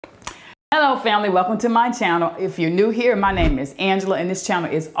Hello family, welcome to my channel. If you're new here, my name is Angela and this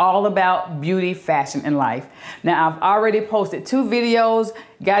channel is all about beauty, fashion, and life. Now I've already posted 2 videos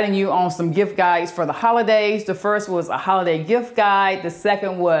guiding you on some gift guides for the holidays. The first was a holiday gift guide. The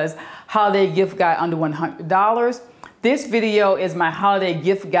second was holiday gift guide under $100. This video is my holiday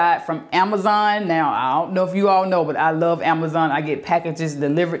gift guide from Amazon. Now I don't know if you all know, but I love Amazon. I get packages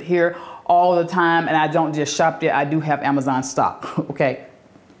delivered here all the time and I don't just shop there. I do have Amazon stock, okay?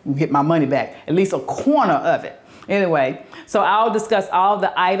 Get my money back, at least a corner of it. Anyway, so I'll discuss all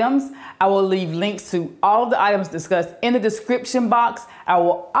the items. I will leave links to all of the items discussed in the description box. I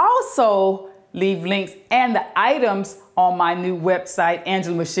will also leave links and the items on my new website,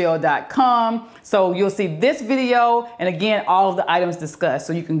 angelamashelle.com. So you'll see this video and again, all of the items discussed.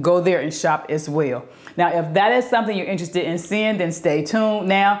 So you can go there and shop as well. Now, if that is something you're interested in seeing, then stay tuned.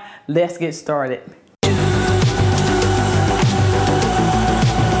 Now, let's get started.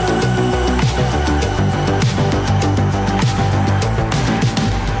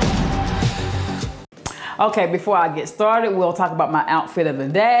 Okay, before I get started, we'll talk about my outfit of the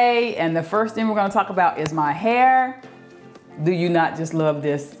day. And the first thing we're gonna talk about is my hair. Do you not just love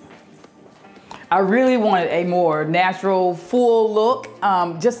this? I really wanted a more natural, full look,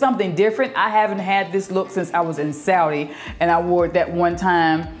 just something different. I haven't had this look since I was in Saudi and I wore it that one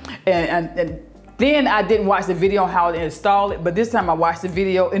time. And then I didn't watch the video on how to install it, but this time I watched the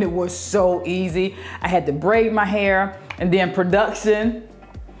video and it was so easy. I had to braid my hair and then production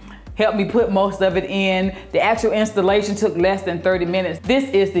helped me put most of it in. The actual installation took less than 30 minutes. This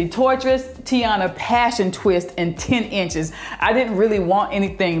is the Toyotress Tiana Passion Twist in 10 inches. I didn't really want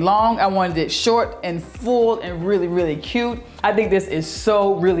anything long. I wanted it short and full and really, really cute. I think this is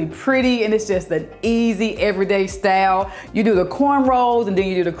so really pretty and it's just an easy everyday style. You do the cornrows and then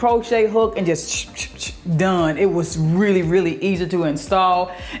you do the crochet hook and just done. It was really, really easy to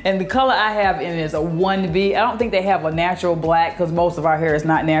install. And the color I have in it is a 1B. I don't think they have a natural black because most of our hair is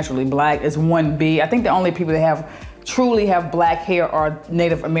not naturally black. It's 1B. I think the only people that truly have black hair are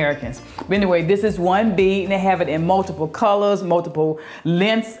Native Americans. But anyway, this is 1B and they have it in multiple colors, multiple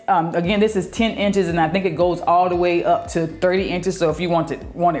lengths. Again, this is 10 inches and I think it goes all the way up to 30 inches. So if you want it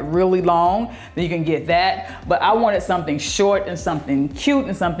really long, then you can get that. But I wanted something short and something cute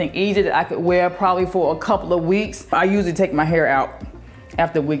and something easy that I could wear probably for a couple of weeks. I usually take my hair out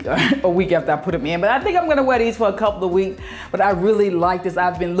after a week after I put them in, but I think I'm gonna wear these for a couple of weeks. But I really like this.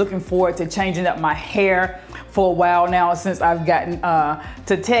 I've been looking forward to changing up my hair for a while now since I've gotten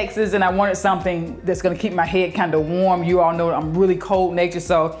to Texas, and I wanted something that's gonna keep my head kind of warm. You all know I'm really cold natured,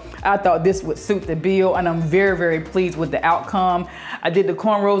 so I thought this would suit the bill, and I'm very, very pleased with the outcome. I did the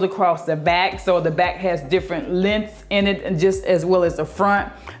cornrows across the back, so the back has different lengths in it, and just as well as the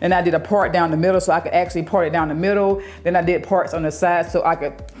front. And I did a part down the middle, so I could actually part it down the middle. Then I did parts on the side, so I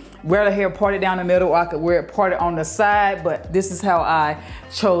could wear the hair parted down the middle, or I could wear it parted on the side. But this is how I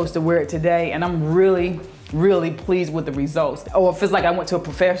chose to wear it today, and I'm really, really pleased with the results. Oh, it feels like I went to a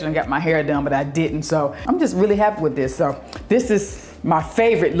professional and got my hair done, but I didn't. So I'm just really happy with this. So this is my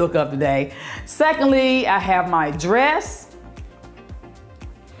favorite look of the day. Secondly, I have my dress.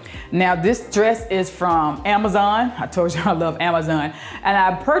 Now this dress is from Amazon. I told you I love Amazon. And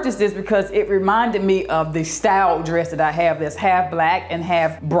I purchased this because it reminded me of the style dress that I have that's half black and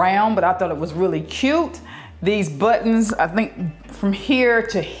half brown, but I thought it was really cute. These buttons, I think from here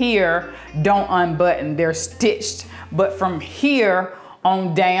to here, don't unbutton. They're stitched, but from here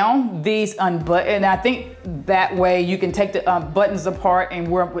on down, these unbutton. I think that way you can take the buttons apart and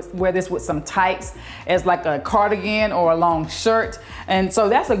wear this with some tights as like a cardigan or a long shirt. And so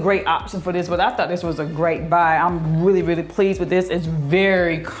that's a great option for this, but I thought this was a great buy. I'm really, really pleased with this. It's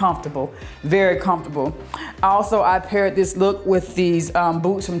very comfortable, very comfortable. Also, I paired this look with these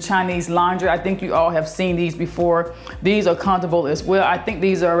boots from Chinese Laundry. I think you all have seen these before. These are comfortable as well. I think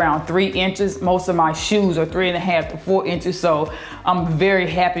these are around 3 inches. Most of my shoes are 3.5 to 4 inches. So I'm very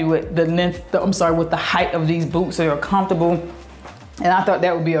happy with the length, with the height of these boots. They are comfortable. And I thought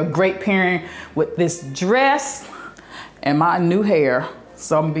that would be a great pairing with this dress and my new hair.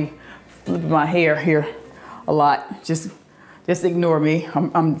 So I'm gonna be flipping my hair here a lot. Just ignore me.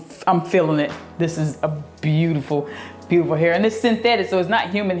 I'm feeling it. This is a beautiful, beautiful hair. And it's synthetic, so it's not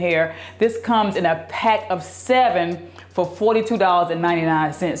human hair. This comes in a pack of 7 for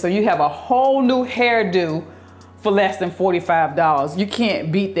 $42.99. So you have a whole new hairdo for less than $45. You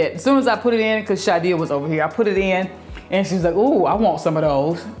can't beat that. As soon as I put it in, because Shadia was over here, I put it in and she's like, ooh, I want some of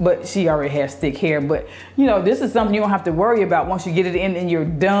those. But she already has thick hair. But you know, this is something you don't have to worry about. Once you get it in and you're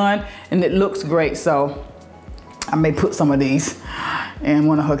done and it looks great. So I may put some of these in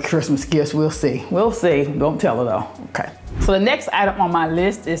one of her Christmas gifts. We'll see. We'll see. Don't tell her though. Okay. So the next item on my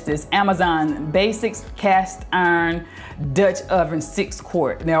list is this Amazon Basics cast iron Dutch oven 6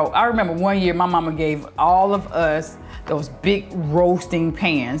 quart. Now, I remember one year my mama gave all of us those big roasting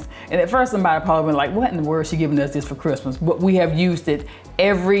pans. And at first somebody probably been like, what in the world is she giving us this for Christmas? But we have used it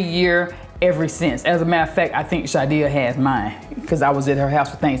every year, ever since. As a matter of fact, I think Shadia has mine because I was at her house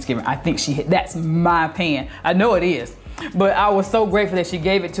for Thanksgiving. I think that's my pan. I know it is. But I was so grateful that she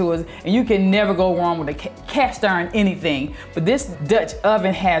gave it to us, and you can never go wrong with a cast iron anything. But this Dutch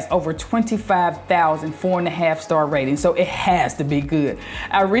oven has over 25,000 4.5-star ratings, so it has to be good.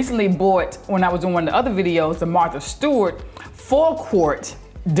 I recently bought, when I was doing one of the other videos, the Martha Stewart 4-quart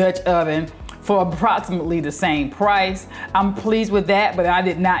Dutch oven for approximately the same price. I'm pleased with that, but I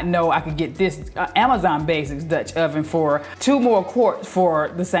did not know I could get this Amazon Basics Dutch oven for 2 more quarts for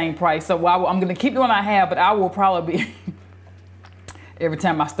the same price. So I'm gonna keep the one I have, but I will probably be, every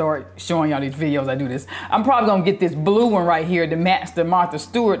time I start showing y'all these videos, I do this. I'm probably gonna get this blue one right here to match the Martha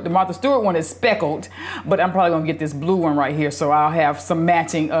Stewart. The Martha Stewart one is speckled, but I'm probably gonna get this blue one right here so I'll have some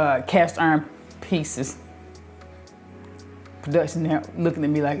matching cast iron pieces. Production now looking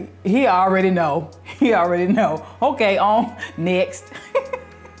at me like, he already know. He already know. Okay, on next.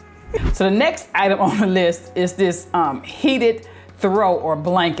 So the next item on the list is this heated throw or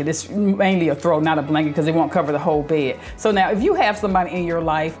blanket. It's mainly a throw, not a blanket, because it won't cover the whole bed. So now if you have somebody in your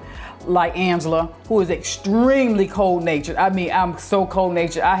life like Angela, who is extremely cold natured. I mean, I'm so cold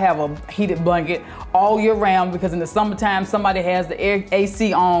natured. I have a heated blanket all year round because in the summertime, somebody has the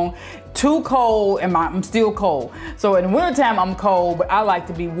AC on. Too cold and I'm still cold. So in the wintertime, I'm cold, but I like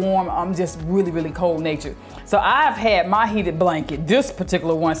to be warm. I'm just really, really cold natured. So I've had my heated blanket, this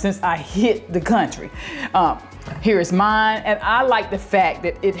particular one, since I hit the country. Here is mine, and I like the fact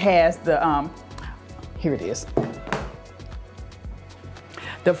that it has the, here it is.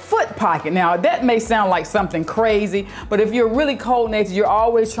 The foot pocket. Now that may sound like something crazy, but if you're really cold natured, you're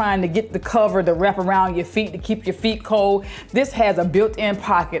always trying to get the cover to wrap around your feet to keep your feet cold. This has a built-in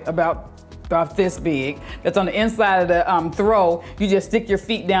pocket about this big that's on the inside of the throw. You just stick your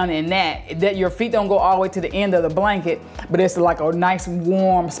feet down in that your feet don't go all the way to the end of the blanket, but it's like a nice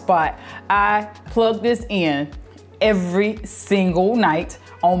warm spot. I plug this in every single night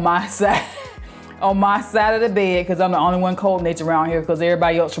on my side. On my side of the bed, because I'm the only one cold natured around here because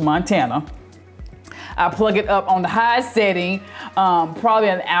everybody else from Montana. I plug it up on the high setting, probably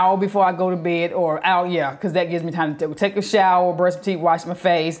an hour before I go to bed, or out, yeah, because that gives me time to take a shower, brush my teeth, wash my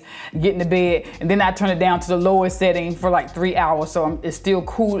face, get in the bed, and then I turn it down to the lowest setting for like 3 hours, so it's still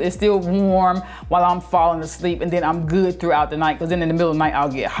cool, it's still warm while I'm falling asleep, and then I'm good throughout the night, because then in the middle of the night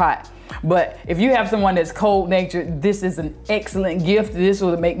I'll get hot. But if you have someone that's cold natured, this is an excellent gift. This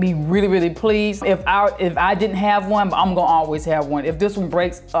will make me really, really pleased. If I didn't have one, but I'm gonna always have one. If this one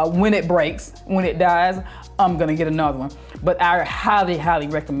breaks, when it dies, I'm gonna get another one. But I highly, highly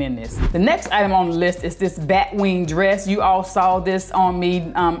recommend this. The next item on the list is this bat wing dress. You all saw this on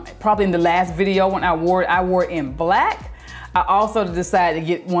me probably in the last video when I wore it in black. I also decided to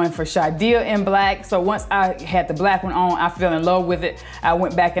get one for Shadia in black. So once I had the black one on, I fell in love with it. I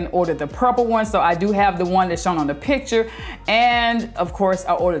went back and ordered the purple one. So I do have the one that's shown on the picture. And of course,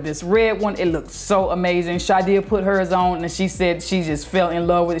 I ordered this red one. It looks so amazing. Shadia put hers on and she said she just fell in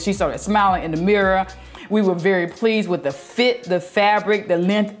love with it. She started smiling in the mirror. We were very pleased with the fit, the fabric, the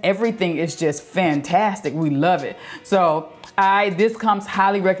length, everything is just fantastic. We love it. So this comes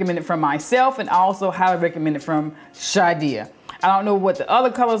highly recommended from myself and also highly recommended from Shadia. I don't know what the other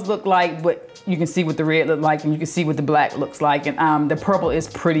colors look like, but you can see what the red look like and you can see what the black looks like, and the purple is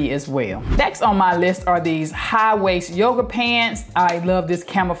pretty as well. Next on my list are these high-waist yoga pants. I love this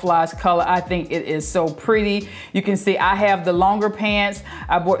camouflage color. I think it is so pretty. You can see I have the longer pants.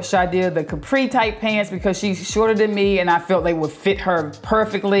 I bought Shadia the capri type pants because she's shorter than me and I felt they would fit her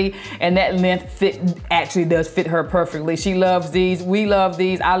perfectly, and that length actually does fit her perfectly. She loves these, we love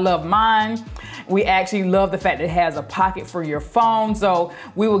these, I love mine. We actually love the fact that it has a pocket for your phone, so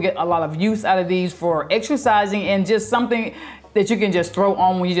we will get a lot of use out of these for exercising and just something that you can just throw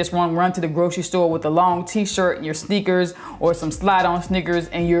on when you just want to run to the grocery store with a long t-shirt and your sneakers or some slide-on sneakers,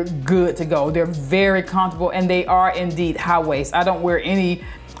 and you're good to go. They're very comfortable and they are indeed high waist. I don't wear any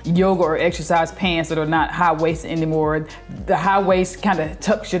yoga or exercise pants that are not high waist anymore. The high waist kind of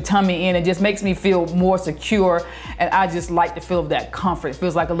tucks your tummy in. It just makes me feel more secure, and I just like the feel of that comfort. It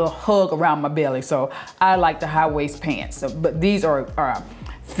feels like a little hug around my belly, so I like the high waist pants. So, but these are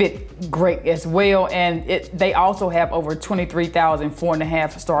fit great as well. And they also have over 23,000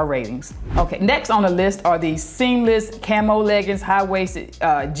 4.5-star ratings. Okay, next on the list are these seamless camo leggings, high-waisted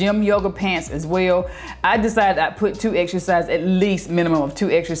gym yoga pants as well. I decided I'd put 2 exercise, at least minimum of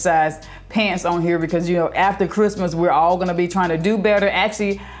 2 exercise pants on here because, you know, after Christmas, we're all gonna be trying to do better.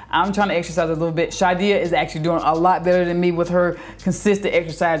 Actually, I'm trying to exercise a little bit. Shadia is actually doing a lot better than me with her consistent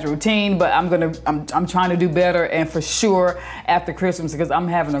exercise routine, but I'm trying to do better, and for sure after Christmas, because I'm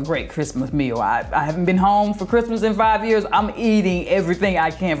having a great Christmas meal. I haven't been home for Christmas in 5 years. I'm eating everything I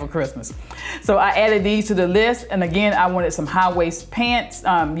can for Christmas. So I added these to the list, and again, I wanted some high-waist pants,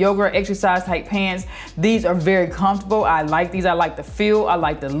 yoga exercise type pants. These are very comfortable. I like these. I like the feel. I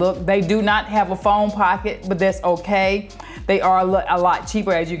like the look. They do not have a phone pocket, but that's okay. They are a lot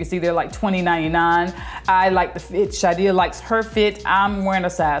cheaper. As you can see, they're like $20.99. I like the fit. Shadia likes her fit. I'm wearing a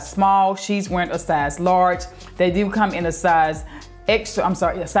size small. She's wearing a size large. They do come in a size extra,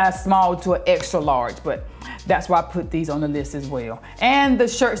 a size small to an extra large, but that's why I put these on the list as well. And the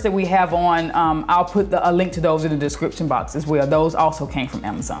shirts that we have on, I'll put a link to those in the description box as well. Those also came from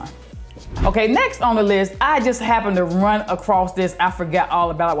Amazon. Okay, next on the list, I just happened to run across this. I forgot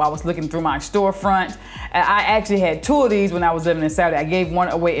all about it while I was looking through my storefront. I actually had 2 of these when I was living in Saudi. I gave one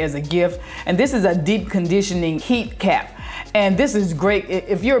away as a gift, and this is a deep conditioning heat cap. And this is great.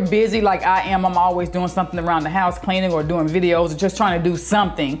 If you're busy like I am, I'm always doing something around the house, cleaning or doing videos or just trying to do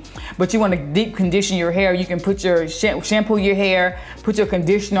something, but you want to deep condition your hair. You can put your shampoo your hair, put your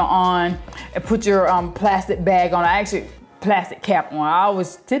conditioner on, and put your plastic bag on. I actually plastic cap on.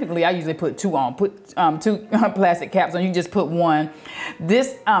 I usually put 2 on. Put 2 plastic caps on. You just put 1.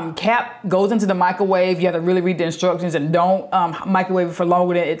 This cap goes into the microwave. You have to really read the instructions and don't microwave it for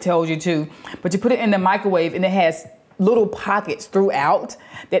longer than it tells you to. But you put it in the microwave and it has little pockets throughout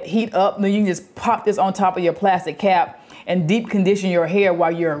that heat up. Then you can just pop this on top of your plastic cap and deep condition your hair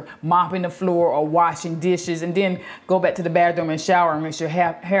while you're mopping the floor or washing dishes, and then go back to the bathroom and shower and rinse your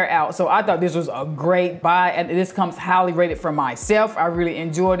hair out. So I thought this was a great buy, and this comes highly rated for myself. I really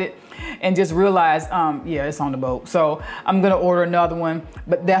enjoyed it and just realized, yeah, it's on the boat. So I'm gonna order another one,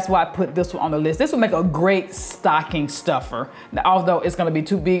 but that's why I put this one on the list. This would make a great stocking stuffer. Now, although it's gonna be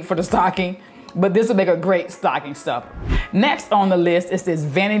too big for the stocking, but this will make a great stocking stuffer. Next on the list is this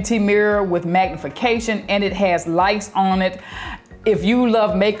vanity mirror with magnification, and it has lights on it. If you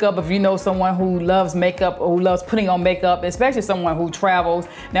love makeup, if you know someone who loves makeup or who loves putting on makeup, especially someone who travels.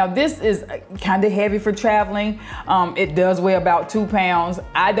 Now this is kind of heavy for traveling. It does weigh about 2 pounds.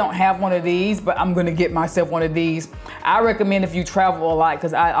 I don't have one of these, but I'm gonna get myself one of these. I recommend if you travel a lot,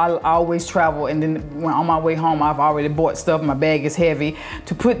 because I always travel, and then when on my way home, I've already bought stuff, my bag is heavy,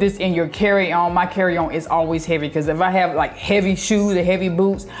 to put this in your carry-on. My carry-on is always heavy, because if I have like heavy shoes or heavy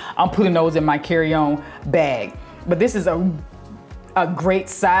boots, I'm putting those in my carry-on bag. But this is a great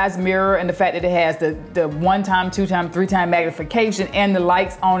size mirror, and the fact that it has the 1-time, 2-time, 3-time magnification and the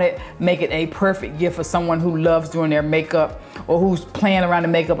lights on it make it a perfect gift for someone who loves doing their makeup, or who's playing around the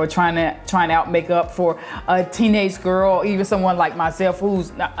makeup, or trying out makeup for a teenage girl, or even someone like myself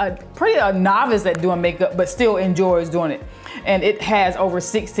who's a novice at doing makeup but still enjoys doing it. And it has over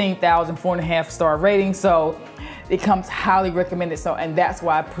 16,000 4.5-star ratings, so it comes highly recommended. So, and that's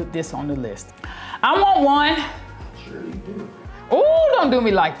why I put this on the list. I want one. Sure you do. Oh, don't do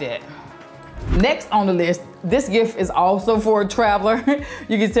me like that. Next on the list, this gift is also for a traveler.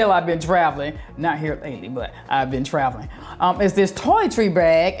 You can tell I've been traveling. Not here lately, but I've been traveling. It's this Toyotress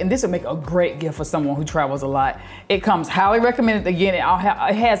bag, and this will make a great gift for someone who travels a lot. It comes highly recommended. Again,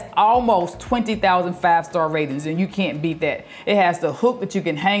 it has almost 20,000 5-star ratings, and you can't beat that. It has the hook that you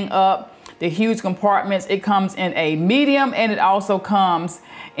can hang up, the huge compartments. It comes in a medium, and it also comes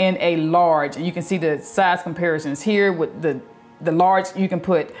in a large. And you can see the size comparisons here with the large. You can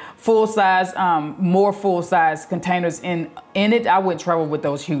put full size, more full size containers in it. I wouldn't travel with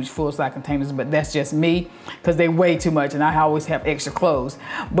those huge full size containers, but that's just me, because they weigh too much and I always have extra clothes.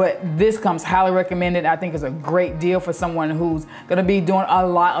 But this comes highly recommended. I think it's a great deal for someone who's gonna be doing a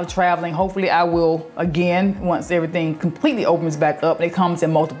lot of traveling. Hopefully I will again, once everything completely opens back up. It comes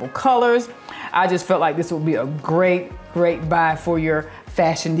in multiple colors. I just felt like this would be a great buy for your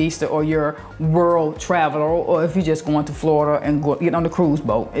fashionista or your world traveler, or if you're just going to Florida and get on the cruise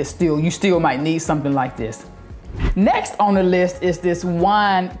boat. You still might need something like this. Next on the list is this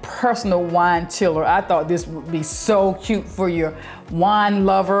personal wine chiller. I thought this would be so cute for your wine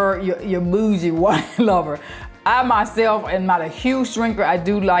lover, your bougie wine lover. I myself am not a huge drinker. I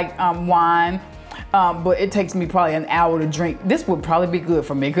do like wine. but it takes me probably an hour to drink. This would probably be good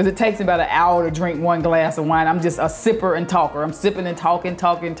for me because it takes me about an hour to drink 1 glass of wine. I'm just a sipper and talker. I'm sipping and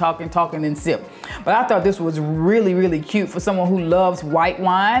talking, and sip. But I thought this was really, really cute for someone who loves white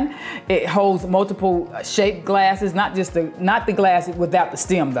wine. It holds multiple shaped glasses, not the glass without the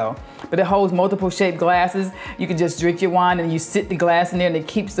stem though, but it holds multiple shaped glasses. You can just drink your wine and you sit the glass in there and it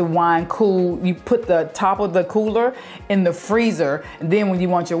keeps the wine cool. You put the top of the cooler in the freezer, and then when you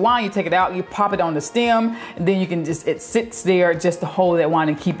want your wine, you take it out, you pop it on the stem, and then you can it sits there just to hold that wine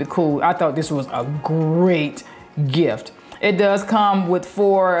and keep it cool. I thought this was a great gift. It does come with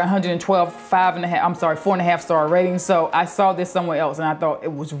 4.5 star rating. So I saw this somewhere else and I thought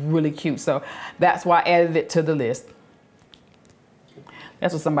it was really cute. So that's why I added it to the list.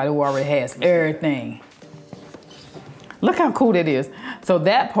 That's what somebody who already has everything. Look how cool that is. So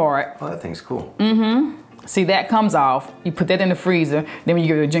that part. Oh, that thing's cool. Mm-hmm. See, that comes off. You put that in the freezer. Then when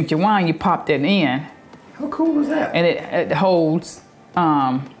you go to drink your wine, you pop that in. How cool is that? And it holds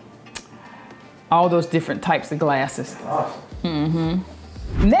all those different types of glasses. Awesome. Mm-hmm.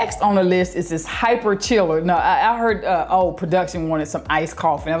 Next on the list is this hyper chiller. Now, I heard, production wanted some iced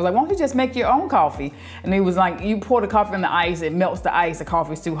coffee. And I was like, why don't you just make your own coffee? And he was like, you pour the coffee in the ice, it melts the ice, the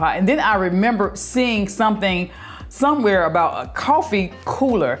coffee's too hot. And then I remember seeing something somewhere about a coffee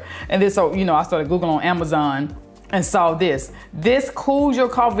cooler. And then, so, you know, I started Googling on Amazon and saw this. This cools your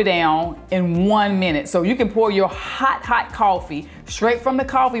coffee down in 1 minute. So you can pour your hot coffee straight from the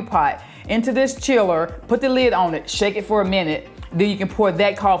coffee pot into this chiller, put the lid on it, shake it for a minute, then you can pour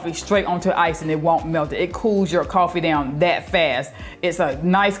that coffee straight onto ice and it won't melt it. It cools your coffee down that fast. It's a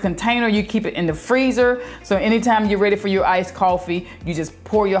nice container. You keep it in the freezer. So anytime you're ready for your iced coffee, you just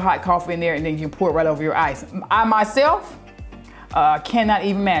pour your hot coffee in there and then you can pour it right over your ice. I myself cannot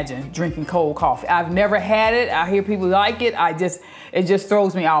even imagine drinking cold coffee. I've never had it. I hear people like it. It just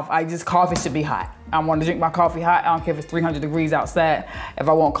throws me off. Coffee should be hot. I want to drink my coffee hot. I don't care if it's 300 degrees outside. If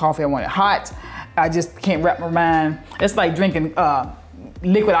I want coffee, I want it hot. I just can't wrap my mind. It's like drinking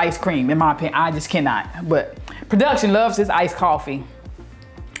liquid ice cream, in my opinion. I just cannot. But production loves this iced coffee.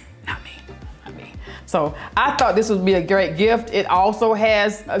 Not me. So I thought this would be a great gift. It also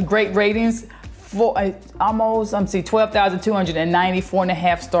has great ratings for almost, 12,290,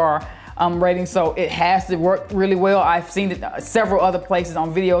 4.5 star rating. So it has to work really well. I've seen it several other places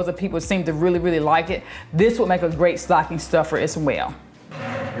on videos that people seem to really, really like it. This would make a great stocking stuffer as well.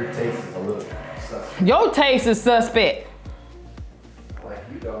 Your taste is a little suspect. Your taste is suspect. Like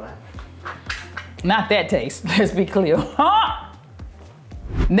you don't. Not that taste, let's be clear.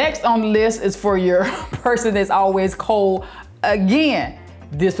 Next on the list is for your person that's always cold. Again,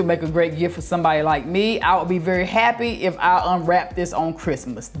 this would make a great gift for somebody like me. I would be very happy if I unwrap this on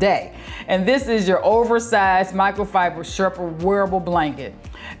Christmas Day. And this is your oversized microfiber Sherpa wearable blanket.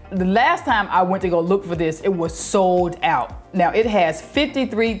 The last time I went to go look for this, it was sold out. Now it has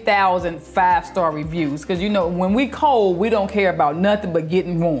 53,000 5-star reviews because you know when we cold, we don't care about nothing but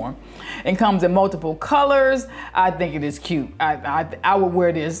getting warm. It comes in multiple colors. I think it is cute. I would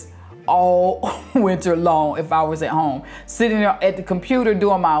wear this all winter long if I was at home. Sitting there at the computer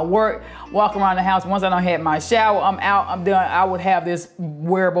doing my work, walking around the house. Once I done had my shower, I'm out, I'm done. I would have this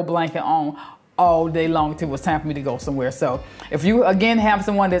wearable blanket on all day long until it was time for me to go somewhere. So if you again have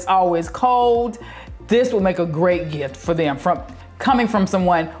someone that's always cold, this will make a great gift for them coming from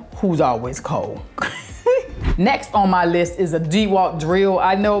someone who's always cold. Next on my list is a DeWalt drill.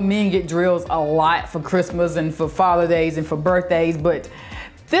 I know men get drills a lot for Christmas and for Father's Days and for birthdays, but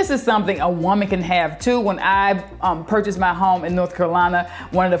this is something a woman can have too. When I purchased my home in North Carolina,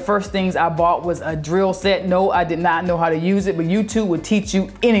 one of the first things I bought was a drill set. No, I did not know how to use it, but YouTube would teach you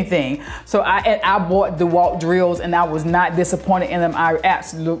anything. So I bought DeWalt drills and I was not disappointed in them. I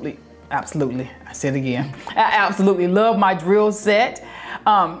absolutely, I said it again. I absolutely love my drill set.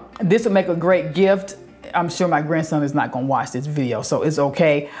 This would make a great gift. I'm sure my grandson is not gonna watch this video, so it's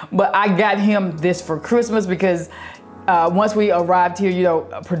okay. But I got him this for Christmas because once we arrived here, you know,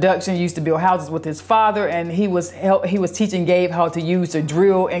 production used to build houses with his father, and he was teaching Gabe how to use the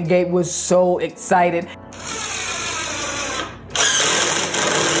drill, and Gabe was so excited.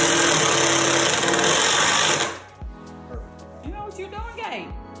 You know what you're doing, Gabe?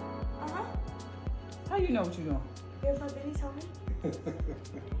 Uh-huh. How you know what you're doing? Your friend Benny told me.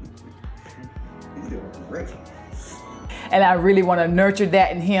 He's doing great. And I really want to nurture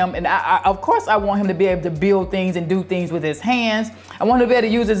that in him. And of course, I want him to be able to build things and do things with his hands. I want him to be able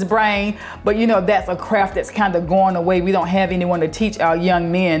to use his brain. But you know, that's a craft that's kind of going away. We don't have anyone to teach our young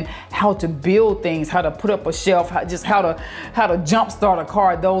men how to build things, how to put up a shelf, just how to jumpstart a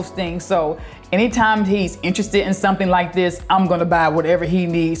car, those things. So anytime he's interested in something like this, I'm gonna buy whatever he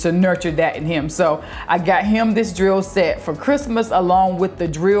needs to nurture that in him. So I got him this drill set for Christmas along with the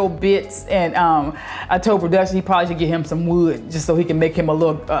drill bits, and I told production he probably should get him some wood just so he can make him a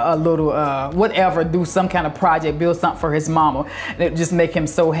little whatever, do some kind of project, build something for his mama. And it just make him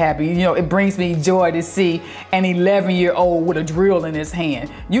so happy. You know, it brings me joy to see an 11-year-old with a drill in his hand.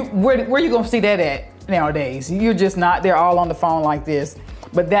 Where you gonna see that at nowadays? You're just not. They're all on the phone like this.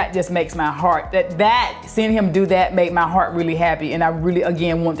 But that just makes my heart, seeing him do that made my heart really happy. And I really,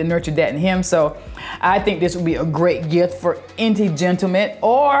 again, want to nurture that in him. So I think this would be a great gift for any gentleman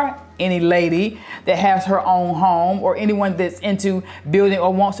or any lady that has her own home, or anyone that's into building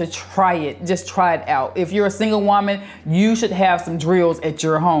or wants to try it. Just try it out. If you're a single woman, you should have some drills at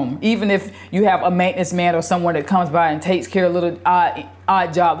your home. Even if you have a maintenance man or someone that comes by and takes care of little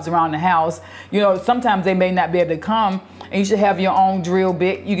odd jobs around the house, you know, sometimes they may not be able to come, and you should have your own drill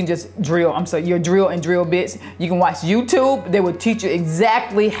bit. You can just drill, your drill and drill bits. You can watch YouTube. They will teach you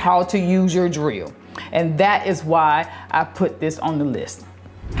exactly how to use your drill. And that is why I put this on the list.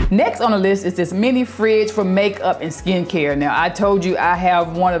 Next on the list is this mini fridge for makeup and skincare. Now, I told you I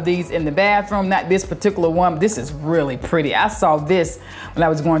have one of these in the bathroom, not this particular one, but this is really pretty. I saw this when I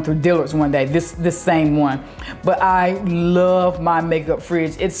was going through Dillard's one day, this same one. But I love my makeup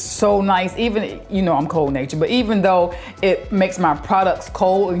fridge. It's so nice. Even, you know, I'm cold natured, but even though it makes my products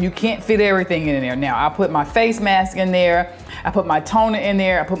cold, you can't fit everything in there. Now, I put my face mask in there, I put my toner in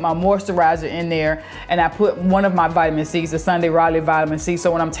there, I put my moisturizer in there, and I put one of my vitamin C's, the Sunday Riley vitamin C.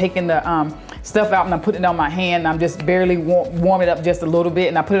 So when I'm taking the stuff out and I'm putting it on my hand, and I'm just barely warm it up just a little bit,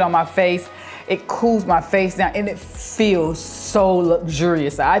 and I put it on my face, it cools my face down and it feels so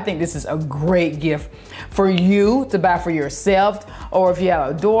luxurious. I think this is a great gift for you to buy for yourself, or if you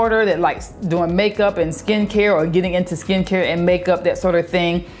have a daughter that likes doing makeup and skincare, or getting into skincare and makeup, that sort of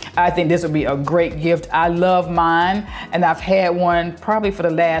thing. I think this would be a great gift. I love mine, and I've had one probably for the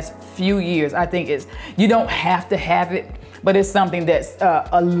last few years. I think you don't have to have it, but it's something that's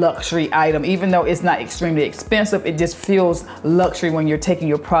a luxury item. Even though it's not extremely expensive, it just feels luxury when you're taking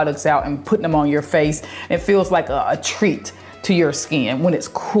your products out and putting them on your face. It feels like a treat to your skin when it's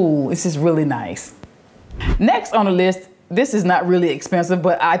cool. This is really nice. Next on the list, this is not really expensive,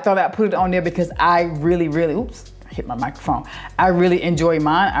 but I thought I'd put it on there because I really, oops, I hit my microphone. I really enjoy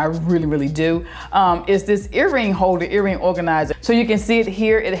mine. I really do. It's this earring holder, earring organizer. So you can see it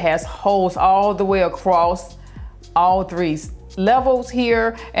here. It has holes all the way across all three levels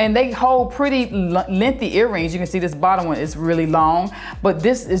here, and they hold pretty lengthy earrings. You can see this bottom one is really long, but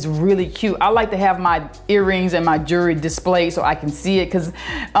this is really cute. I like to have my earrings and my jewelry displayed so I can see it, because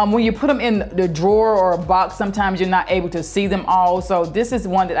when you put them in the drawer or a box, sometimes you're not able to see them all. So this is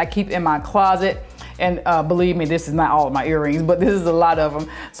one that I keep in my closet. And believe me, this is not all of my earrings, but this is a lot of them.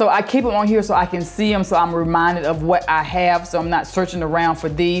 So I keep them on here so I can see them, so I'm reminded of what I have, so I'm not searching around for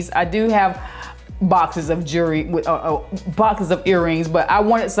these. I do have boxes of jewelry, with boxes of earrings, but I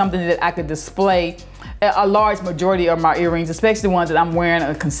wanted something that I could display a large majority of my earrings, especially the ones that I'm wearing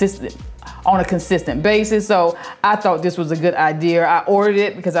on a consistent basis. So I thought this was a good idea. I ordered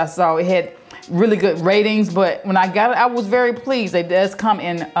it because I saw it had really good ratings, but when I got it, I was very pleased. It does come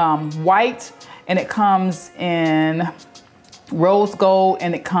in white, and it comes in rose gold,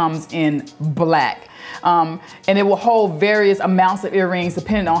 and it comes in black. And it will hold various amounts of earrings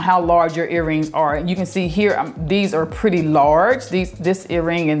depending on how large your earrings are. And you can see here, these are pretty large. This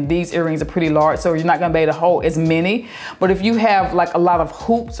earring and these earrings are pretty large, so you're not gonna be able to hold as many. But if you have like a lot of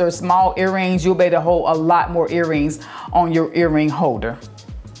hoops or small earrings, you'll be able to hold a lot more earrings on your earring holder.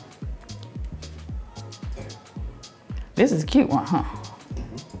 This is a cute one, huh?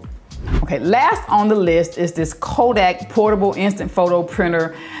 Okay, last on the list is this Kodak portable instant photo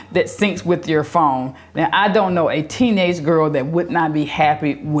printer that syncs with your phone. Now, I don't know a teenage girl that would not be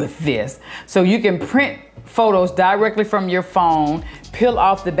happy with this. So you can print photos directly from your phone, peel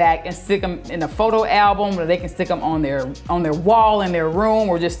off the back and stick them in a photo album, or they can stick them on their wall in their room,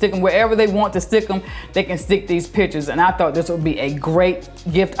 or just stick them wherever they want to stick them. They can stick these pictures, and I thought this would be a great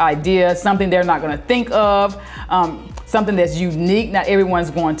gift idea, something they're not gonna think of, something that's unique, not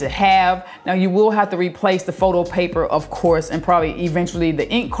everyone's going to have. Now, you will have to replace the photo paper, of course, and probably eventually the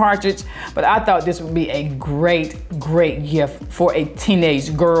ink cartridge, but I thought this would be a great gift for a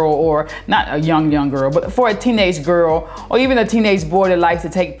teenage girl, or not a young girl, but for a teenage girl, or even a teenage boy that likes to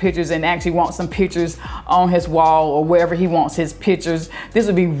take pictures and actually wants some pictures on his wall or wherever he wants his pictures. This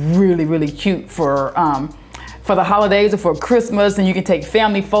would be really cute for for the holidays or for Christmas, and you can take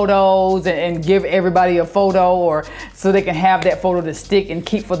family photos and give everybody a photo, or so they can have that photo to stick and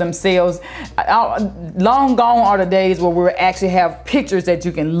keep for themselves. Long gone are the days where we actually have pictures that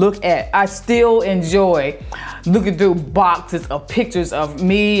you can look at. I still enjoy looking through boxes of pictures of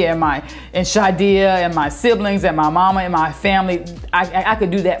me and Shadia and my siblings and my mama and my family. I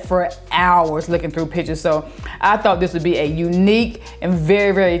could do that for hours looking through pictures. So I thought this would be a unique and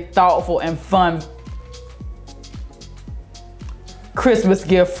very, very thoughtful and fun Christmas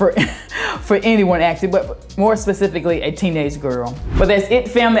gift for anyone actually, but more specifically a teenage girl. But that's it,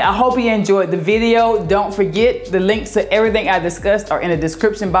 family. I hope you enjoyed the video. Don't forget, the links to everything I discussed are in the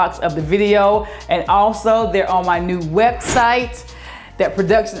description box of the video, and also they're on my new website that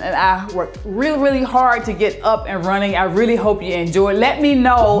production and I worked really, really hard to get up and running. I really hope you enjoy. Let me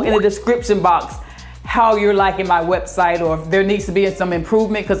know in the description box how you're liking my website, or if there needs to be some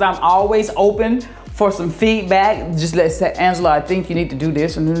improvement, because I'm always open for some feedback. Just let's say, Angela, I think you need to do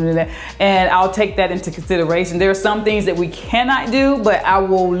this and that, and I'll take that into consideration. There are some things that we cannot do, but I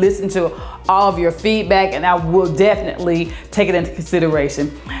will listen to all of your feedback and I will definitely take it into consideration.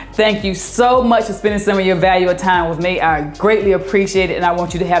 Thank you so much for spending some of your valuable time with me. I greatly appreciate it, and I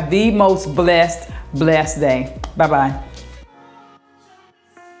want you to have the most blessed day. Bye-bye.